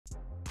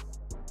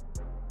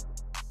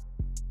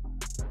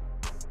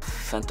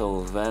Phantom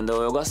ou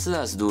Vandal, eu gosto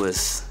das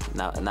duas.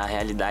 Na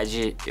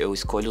realidade, eu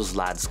escolho os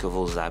lados que eu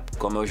vou usar.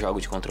 Como eu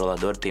jogo de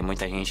controlador, tem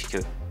muita gente que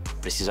eu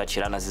preciso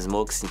atirar nas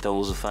smokes, então eu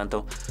uso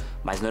Phantom.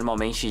 Mas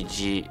normalmente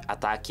de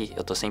ataque,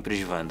 eu tô sempre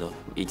de Vandal.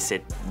 E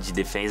de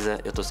defesa,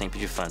 eu tô sempre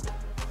de Phantom.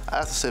 I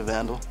have to say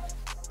Vandal.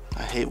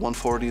 I hate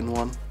 140 in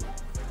one.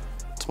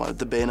 It's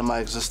the bane of my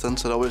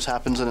existence. It always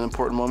happens in an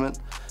important moment.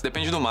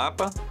 Depende do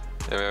mapa.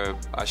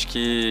 Acho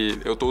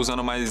que eu tô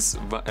usando mais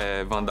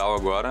Vandal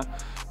agora,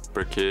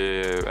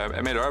 porque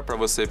é melhor pra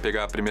você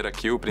pegar a primeira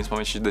kill,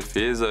 principalmente de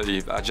defesa,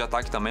 e a de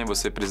ataque também,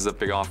 você precisa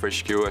pegar uma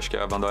first kill. Acho que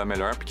a Vandal é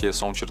melhor, porque é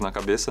só um tiro na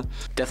cabeça.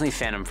 Definitely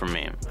Phantom for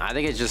me. I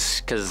think it's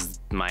just because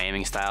my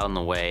aiming style and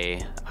the way,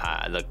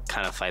 the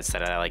kind of fights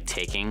that I like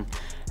taking,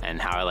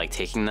 and how I like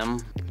taking them.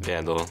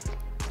 Vandal.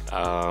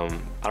 I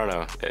don't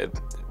know.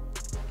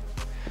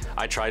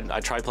 I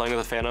tried playing with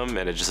a Phantom,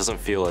 and it just doesn't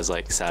feel as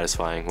like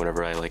satisfying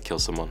whenever I like kill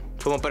someone.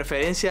 Como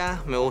preferencia,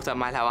 me gusta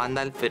más la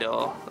Vandal,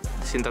 pero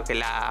siento que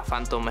la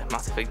Phantom es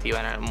más efectiva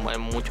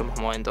en muchos más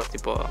momentos,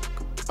 tipo.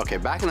 Okay,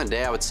 back in the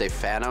day, I would say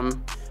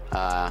Phantom.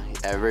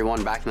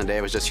 Everyone back in the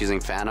day was just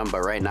using Phantom,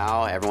 but right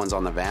now everyone's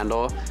on the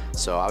Vandal,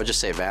 so I would just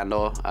say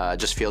Vandal. It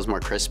just feels more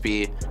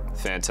crispy.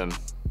 Phantom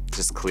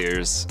just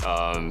clears.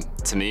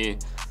 To me,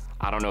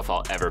 I don't know if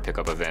I'll ever pick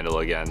up a Vandal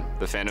again.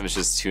 The Phantom is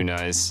just too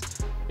nice.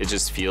 It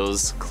just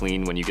feels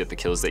clean when you get the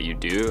kills that you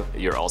do.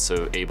 You're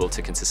also able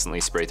to consistently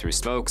spray through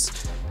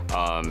smokes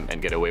and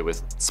get away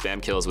with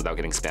spam kills without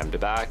getting spammed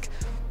back.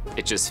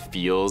 It just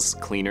feels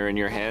cleaner in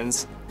your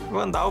hands.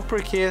 Vandal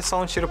porque é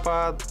só tiro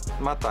pra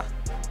matar.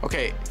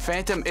 Okay,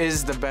 Phantom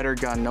is the better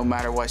gun no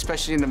matter what,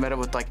 especially in the meta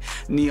with like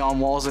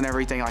neon walls and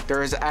everything. Like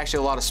there is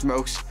actually a lot of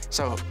smokes,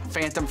 so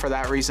Phantom for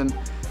that reason,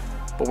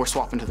 but we're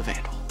swapping to the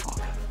Vandal.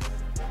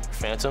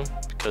 Phantom,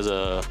 because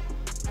I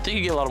think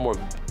you get a lot more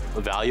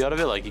value out of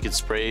it. Like you can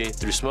spray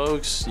through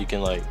smokes, you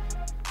can like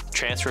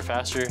transfer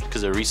faster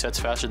because it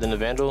resets faster than the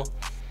Vandal,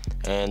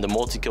 and the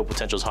multi-kill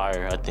potential is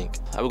higher, I think.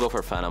 I would go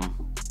for Phantom.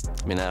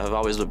 I mean, I've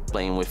always been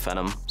playing with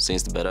Phantom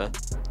since the beta,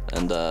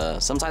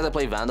 and sometimes I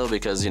play Vandal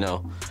because, you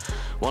know,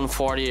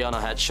 140 on a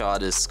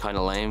headshot is kind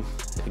of lame.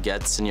 It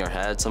gets in your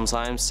head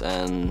sometimes,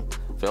 and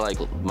I feel like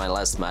my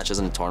last matches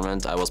in the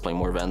tournament, I was playing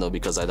more Vandal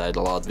because I died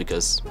a lot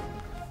because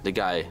the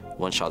guy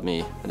one-shot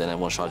me, and then I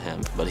one-shot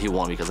him, but he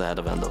won because I had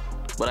a Vandal.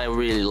 But I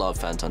really love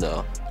Phantom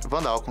though.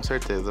 Vandal, com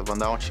certeza.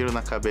 Vandal tiro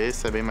na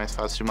cabeça, é bem mais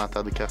fácil de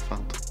matar do que a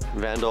Phantom.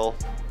 Vandal.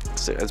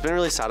 It's been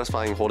really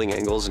satisfying holding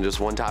angles and just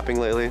one-tapping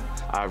lately.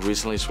 I've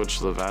recently switched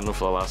to the Vandal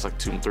for the last like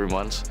 2-3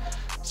 months.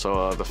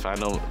 So the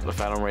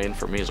Phantom reign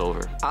for me is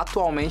over.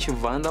 Atualmente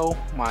Vandal,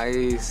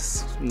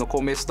 mas no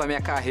começo da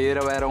minha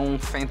carreira eu era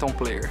Phantom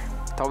player.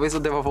 Talvez eu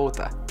deva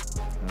voltar.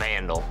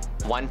 Vandal.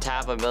 One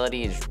tap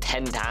ability is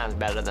 10 times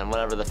better than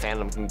whatever the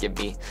Phantom can give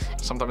me.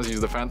 Sometimes I use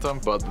the Phantom,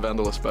 but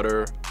Vandal is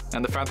better.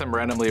 And the Phantom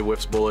randomly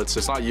whiffs bullets.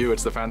 It's not you,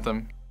 it's the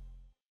Phantom.